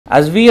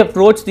As we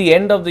approach the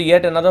end of the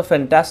yet another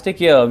fantastic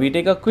year, we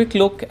take a quick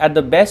look at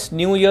the best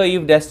New Year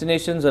Eve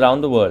destinations around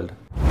the world.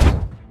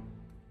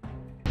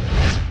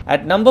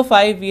 At number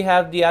 5, we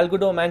have the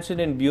Algodo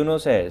Mansion in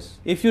Buenos Aires.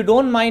 If you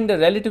don't mind a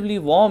relatively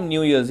warm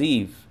New Year's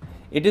Eve,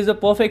 it is a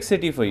perfect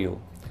city for you.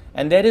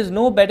 And there is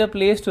no better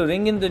place to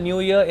ring in the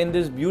new year in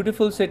this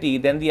beautiful city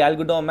than the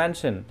Algodo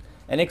Mansion,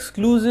 an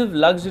exclusive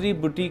luxury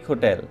boutique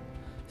hotel.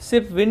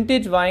 Sip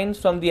vintage wines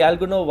from the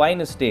Algodo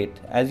Wine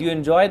Estate as you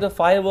enjoy the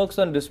fireworks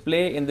on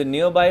display in the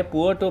nearby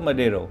Puerto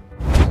Madero.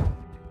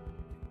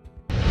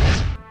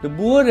 The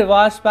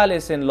Beau-Rivage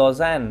Palace in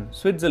Lausanne,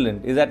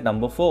 Switzerland is at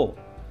number 4.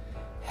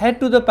 Head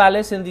to the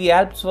palace in the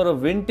Alps for a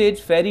vintage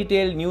fairy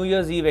tale New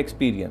Year's Eve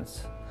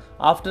experience.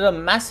 After a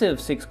massive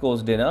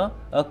 6-course dinner,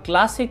 a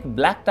classic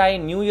black tie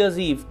New Year's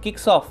Eve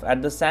kicks off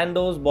at the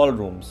Sandoz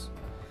ballrooms.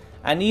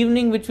 An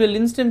evening which will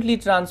instantly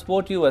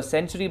transport you a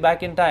century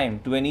back in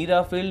time to an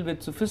era filled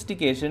with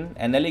sophistication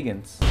and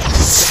elegance.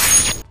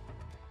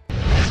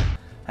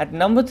 At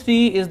number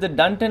 3 is the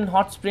Dunton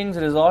Hot Springs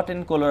Resort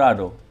in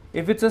Colorado.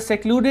 If it's a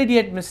secluded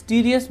yet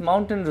mysterious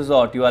mountain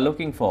resort you are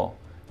looking for,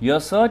 your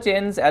search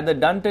ends at the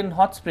Dunton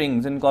Hot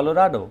Springs in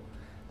Colorado.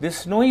 This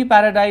snowy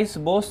paradise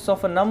boasts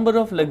of a number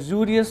of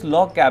luxurious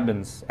log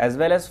cabins as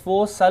well as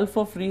 4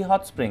 sulfur-free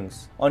hot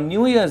springs. On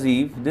New Year's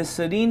Eve, this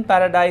serene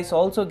paradise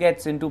also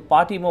gets into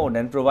party mode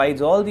and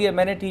provides all the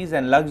amenities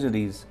and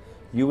luxuries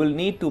you will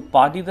need to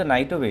party the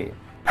night away.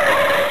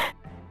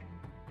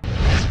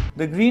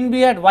 The Green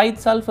Bee at White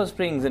Sulphur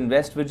Springs in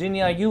West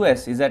Virginia,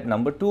 US is at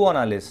number 2 on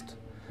our list.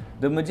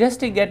 The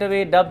majestic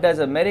getaway, dubbed as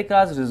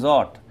America's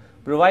Resort,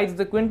 provides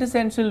the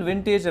quintessential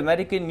vintage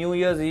American New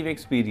Year's Eve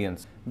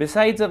experience.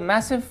 Besides a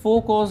massive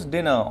 4-course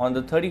dinner on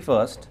the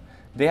 31st,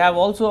 they have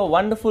also a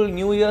wonderful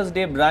New Year's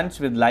Day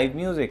brunch with live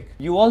music.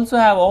 You also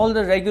have all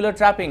the regular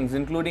trappings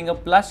including a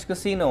plush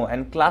casino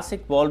and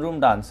classic ballroom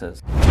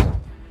dances.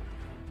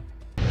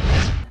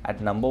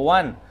 At number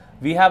 1,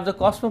 we have the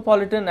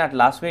Cosmopolitan at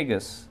Las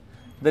Vegas.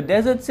 The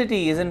desert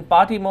city is in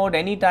party mode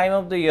any time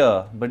of the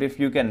year, but if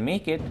you can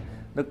make it,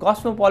 the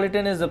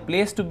Cosmopolitan is the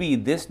place to be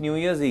this New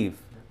Year's Eve.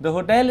 The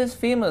hotel is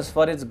famous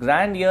for its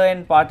grand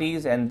year-end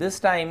parties, and this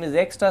time is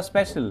extra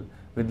special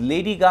with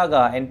Lady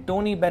Gaga and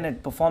Tony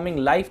Bennett performing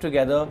live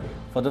together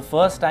for the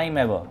first time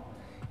ever.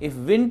 If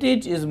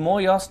vintage is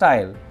more your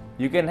style,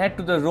 you can head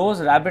to the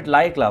Rose Rabbit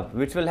Light Club,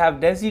 which will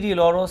have Desi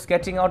Lauro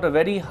sketching out a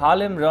very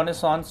Harlem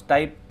Renaissance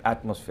type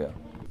atmosphere.